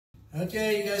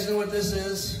Okay, you guys know what this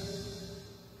is?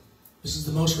 This is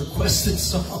the most requested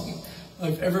song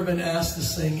I've ever been asked to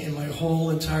sing in my whole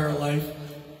entire life.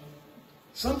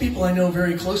 Some people I know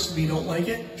very close to me don't like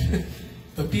it,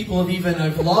 but people have even,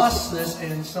 I've lost this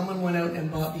and someone went out and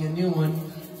bought me a new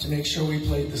one to make sure we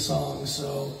played the song.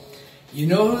 So, you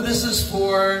know who this is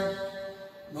for?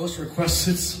 Most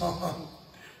requested song.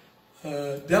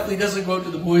 Definitely doesn't go out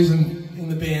to the boys in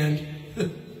the band.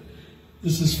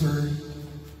 This is for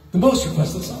the most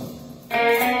requested song.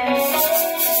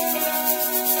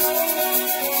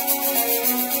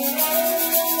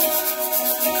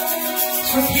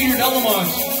 It's from Peter Delamont.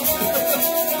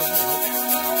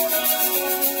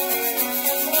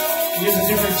 He has a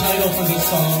different title for this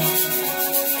song.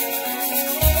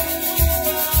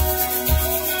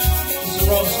 This is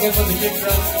Rob Smith on the kick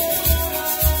drum.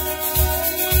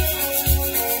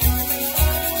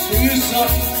 So you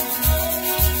suck.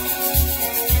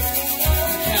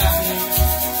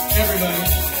 Everybody.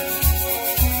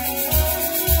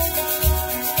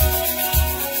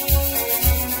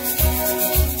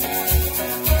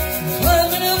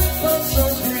 Climbing up on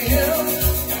Solsbury Hill,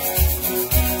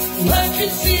 I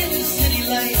could see the city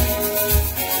light.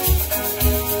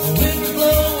 The wind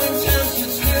blowing, town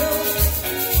stood still.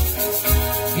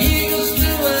 Eagles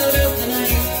flew out of the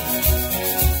night,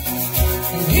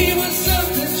 and he was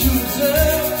something to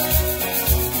observe.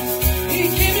 He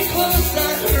came in close, I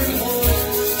heard a voice.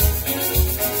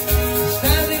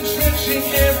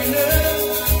 Every nerve.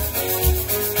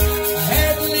 I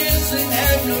had to listen,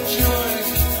 had no choice.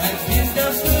 I did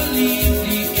not believe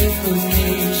the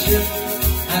information.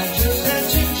 I just had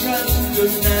to trust the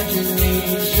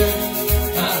imagination.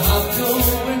 My heart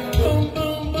going boom,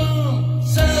 boom, boom.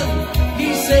 Son, he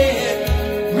said,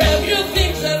 grab your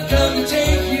things, I've come to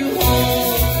take you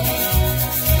home.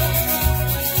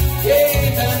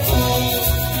 Yeah, back home.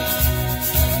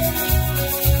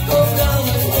 Oh,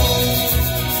 darling, home.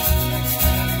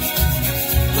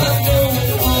 I'm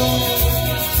going home.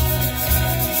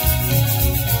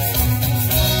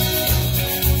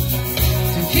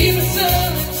 To keep it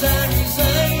silent, I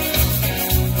resigned.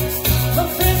 My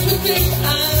friends would think I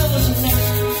was a mess,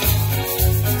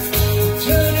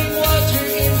 turning water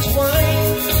into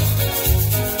wine.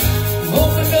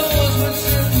 Open doors would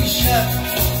simply shut.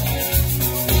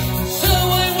 So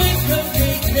I went from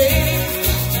day to day.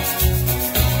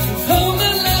 Though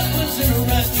my life was in a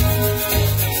rut,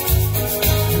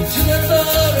 till I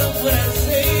thought of what I'd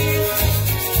say,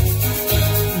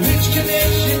 which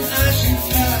connection I should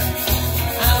cut.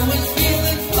 I was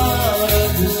feeling part of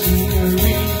the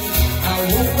scenery. I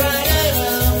walked right out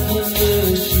of the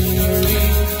machinery.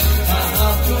 My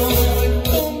heart going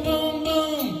boom, boom,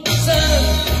 boom. Son,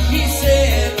 he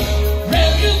said,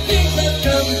 grab your things, I've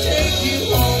come to take you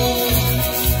home.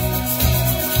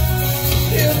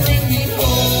 He'll bring me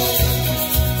home.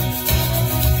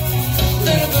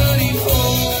 Little birdie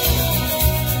home.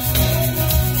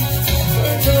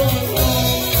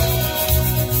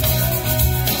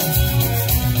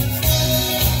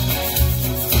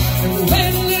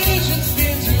 When religion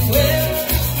spins and where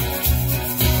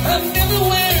I'm never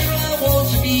where I want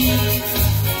to be.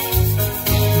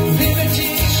 Liberty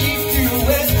she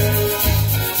pirouette.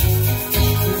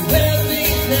 Where I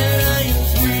think that I am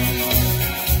free.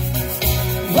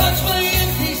 Watch my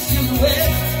empty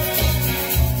silhouette.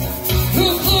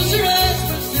 Who'll close her eyes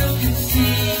but still can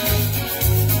see.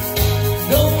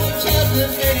 No one taught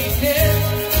them any care.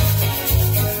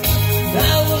 I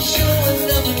will show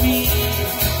another me.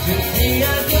 Today I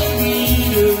don't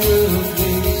need a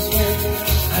replacement.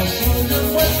 I showed them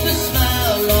what's the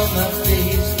smile on my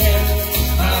face can.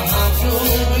 My heart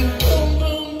going boom,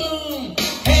 boom, boom.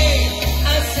 Hey,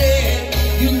 I said,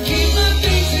 you can keep my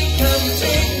face and come and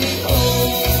take me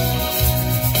home.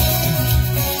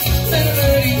 Little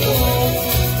birdie home.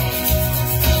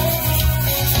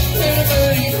 Little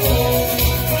birdie home.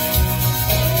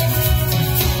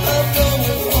 I'm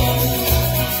going home.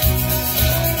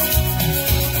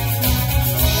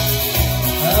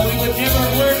 We would never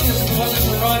work this if it wasn't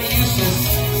for Ronnie Eustace.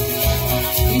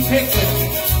 He picked it.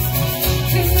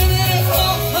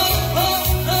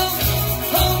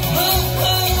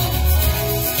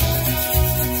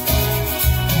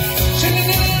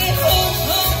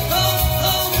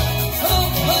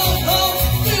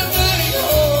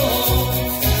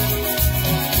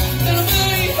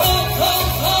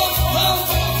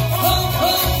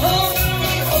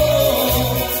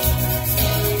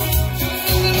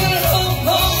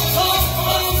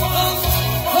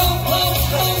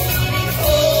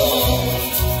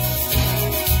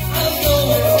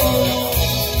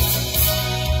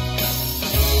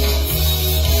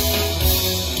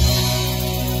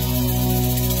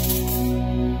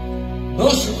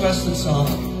 Most requested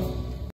song.